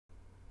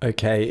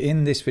Okay,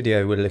 in this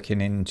video we're looking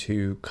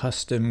into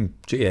custom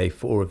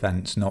GA4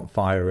 events not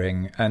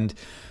firing, and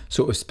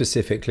sort of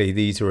specifically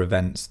these are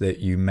events that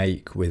you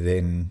make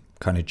within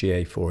kind of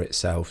GA4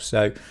 itself.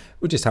 So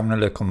we're just having a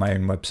look on my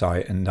own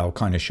website and I'll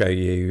kind of show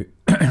you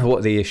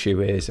what the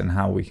issue is and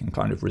how we can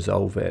kind of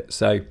resolve it.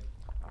 So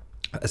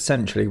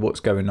essentially what's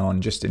going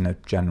on, just in a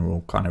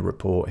general kind of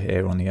report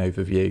here on the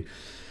overview,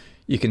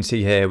 you can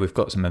see here we've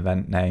got some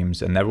event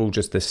names and they're all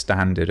just the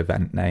standard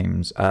event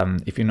names.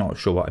 If you're not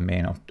sure what I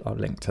mean, I'll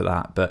link to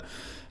that. But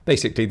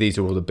basically these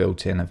are all the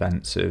built-in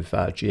events of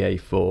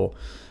GA4.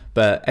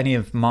 But any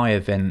of my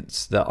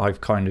events that I've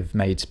kind of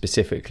made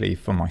specifically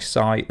for my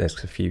site,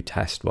 there's a few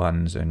test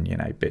ones and, you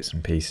know, bits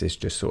and pieces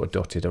just sort of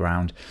dotted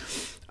around.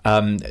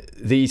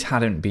 These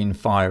hadn't been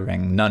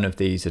firing, none of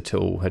these at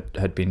all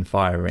had been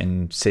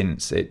firing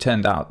since it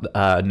turned out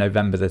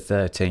November the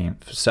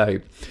 13th. So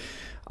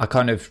I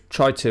kind of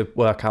tried to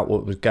work out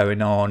what was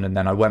going on, and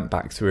then I went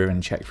back through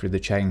and checked through the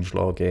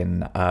changelog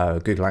in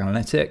Google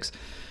Analytics,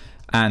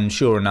 and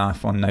sure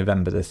enough on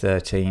November the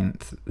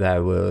 13th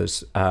there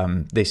was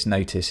this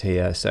notice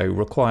here, so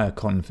require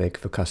config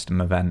for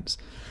custom events,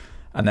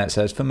 and that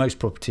says for most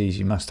properties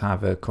you must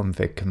have a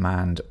config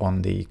command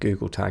on the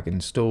Google tag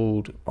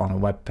installed on a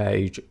web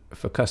page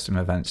for custom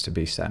events to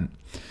be sent.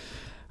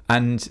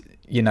 And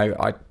you know,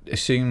 I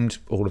assumed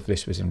all of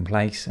this was in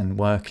place and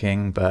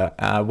working, but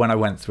when I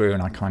went through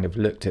and I kind of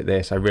looked at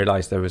this, I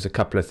realized there was a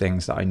couple of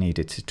things that I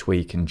needed to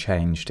tweak and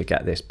change to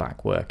get this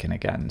back working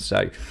again.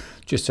 So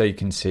just so you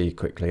can see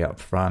quickly up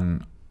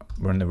front,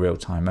 we're in the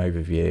real-time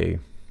overview,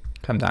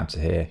 come down to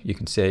here, you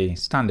can see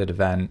standard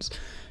events.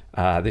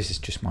 This is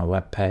just my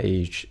web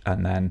page,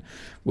 and then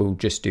we'll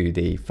just do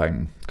the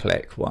phone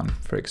click one,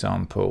 for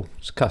example.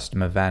 It's a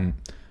custom event,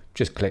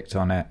 just clicked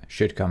on it,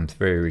 should come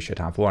through, we should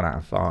have 1 out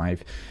of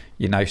 5.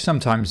 You know,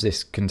 sometimes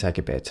this can take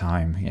a bit of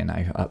time, you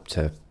know, up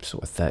to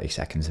sort of 30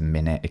 seconds a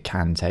minute it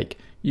can take.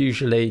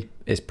 Usually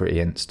it's pretty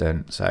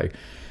instant, so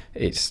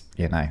it's,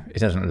 you know, it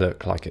doesn't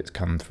look like it's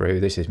come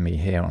through. This is me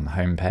here on the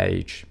home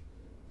page,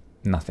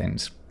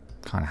 nothing's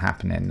kind of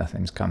happening,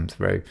 nothing's come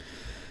through.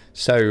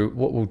 So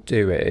what we'll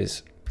do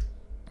is,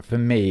 for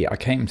me, I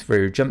came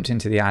through, jumped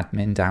into the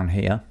admin down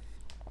here,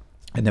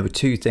 and there were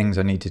two things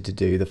I needed to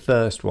do. The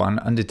first one,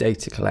 under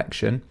data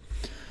collection,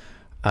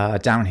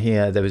 down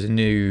here there was a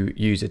new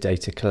user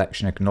data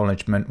collection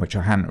acknowledgement which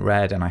I hadn't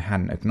read and I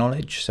hadn't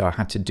acknowledged, so I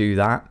had to do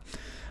that.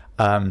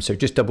 So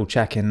just double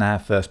check in there,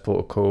 first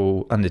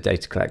protocol, under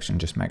data collection,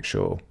 just make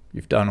sure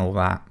you've done all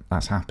that,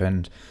 that's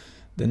happened.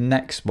 The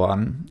next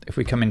one, if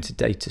we come into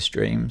data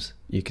streams,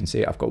 you can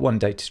see I've got one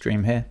data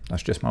stream here,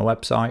 that's just my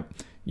website.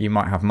 You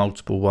might have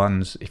multiple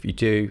ones. If you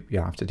do,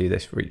 you'll have to do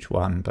this for each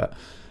one, but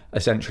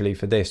essentially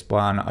for this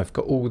one I've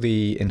got all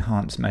the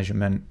enhanced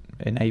measurement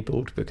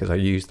enabled because I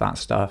use that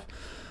stuff.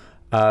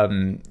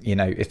 You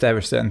know, if there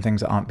are certain things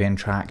that aren't being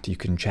tracked, you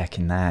can check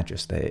in there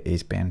just that it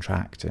is being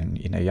tracked and,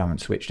 you know, you haven't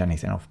switched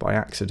anything off by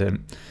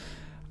accident.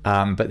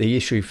 But the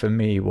issue for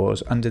me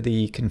was under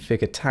the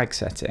configure tag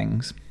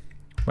settings,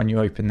 when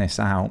you open this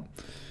out,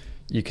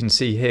 you can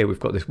see here we've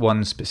got this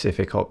one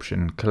specific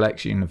option,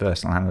 collects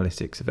universal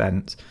analytics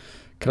events,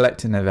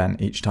 collect an event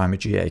each time a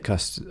GA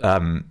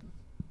custom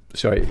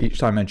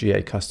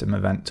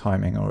event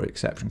timing or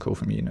exception call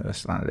from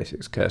Universal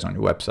Analytics occurs on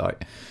your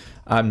website.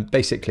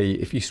 Basically,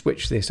 if you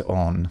switch this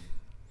on,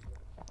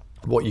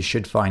 what you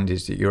should find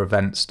is that your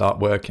events start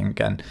working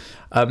again.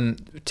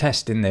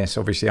 Testing this,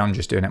 obviously I'm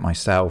just doing it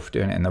myself,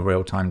 doing it in the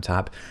real-time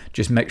tab.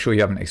 Just make sure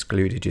you haven't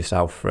excluded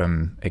yourself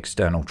from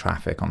external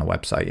traffic on the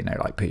website, you know,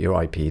 like put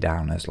your IP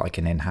down as like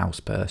an in-house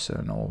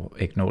person or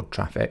ignored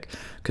traffic,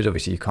 because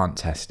obviously you can't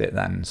test it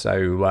then.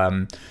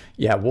 So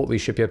yeah, what we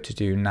should be able to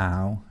do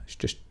now is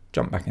just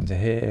jump back into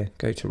here,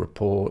 go to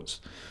reports,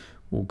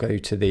 we'll go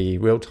to the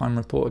real-time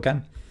report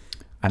again.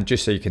 And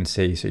just so you can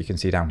see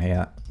down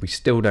here, we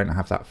still don't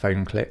have that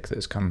phone click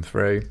that's come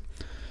through.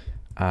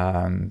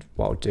 And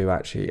what I'll do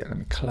actually, let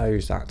me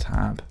close that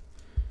tab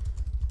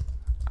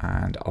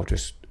and I'll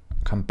just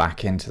come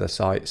back into the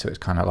site. So it's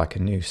kind of like a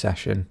new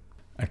session.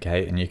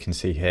 Okay, and you can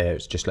see here,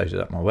 it's just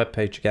loaded up my web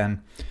page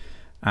again.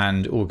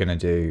 And all we're gonna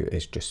do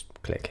is just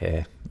click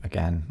here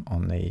again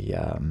on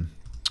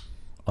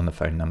the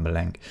phone number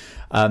link.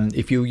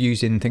 If you're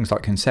using things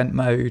like consent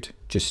mode,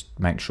 just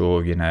make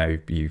sure, you know,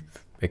 you've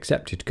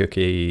accepted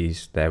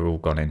cookies, they're all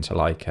gone into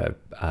like a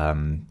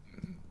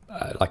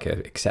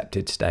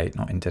accepted state,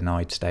 not in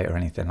denied state or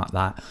anything like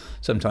that.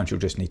 Sometimes you'll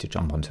just need to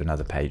jump onto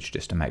another page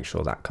just to make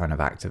sure that kind of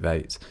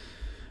activates.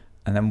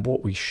 And then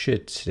what we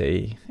should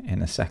see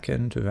in a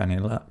second, with any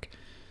luck,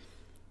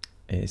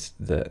 is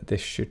that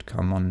this should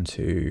come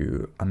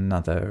onto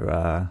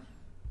another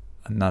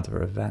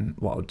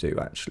event. What I'll do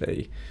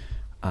actually,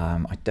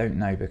 I don't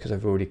know, because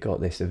I've already got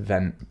this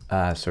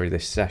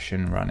this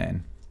session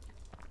running,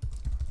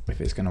 if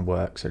it's going to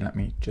work. So let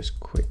me just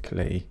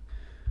quickly,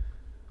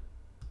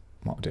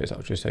 what I'll do is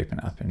I'll just open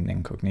it up in an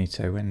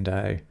incognito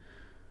window,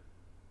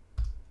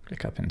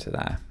 click up into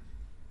there,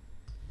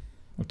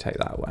 we'll take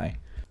that away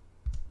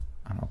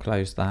and I'll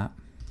close that.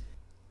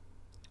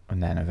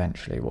 And then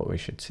eventually what we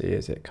should see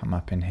is it come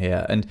up in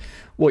here. And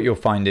what you'll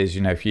find is,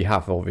 you know, if you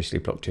have obviously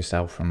blocked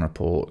yourself from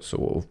reports,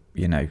 or,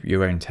 you know,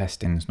 your own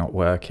testing's not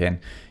working,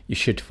 you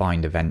should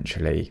find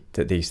eventually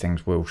that these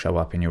things will show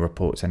up in your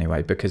reports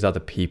anyway, because other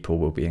people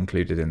will be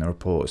included in the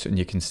reports. And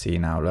you can see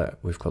now that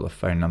we've got the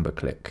phone number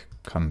click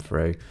come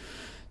through.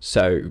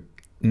 So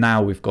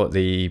now we've got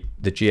the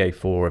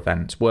GA4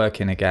 events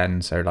working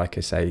again. So like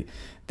I say,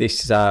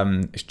 this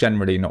is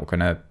generally not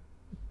going to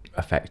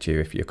affect you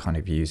if you're kind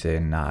of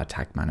using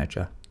Tag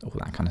Manager, all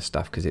that kind of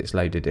stuff, because it's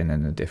loaded in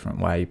a different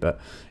way. But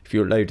if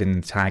you're loading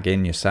the tag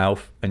in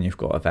yourself and you've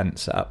got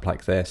events set up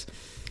like this,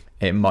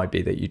 it might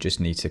be that you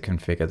just need to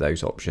configure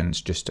those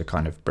options just to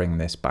kind of bring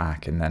this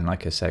back. And then,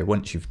 like I say,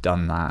 once you've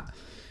done that,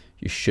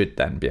 you should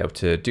then be able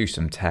to do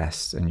some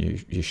tests, and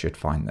you should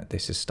find that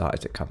this has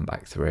started to come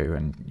back through,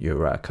 and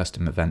your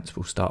custom events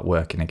will start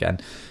working again.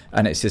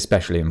 And it's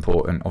especially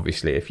important,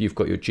 obviously, if you've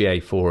got your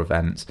GA4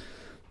 events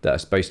that are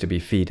supposed to be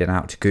feeding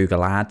out to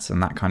Google Ads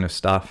and that kind of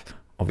stuff.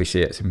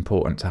 Obviously, it's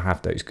important to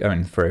have those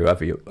going through,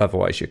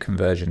 otherwise your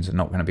conversions are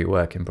not going to be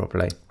working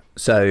properly.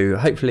 So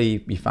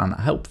hopefully you found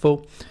that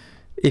helpful.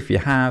 If you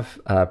have,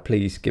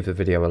 please give the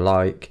video a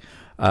like.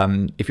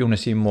 If you want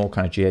to see more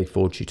kind of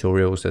GA4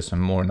 tutorials, there's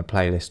some more in the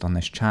playlist on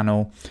this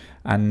channel,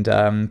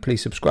 and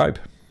please subscribe.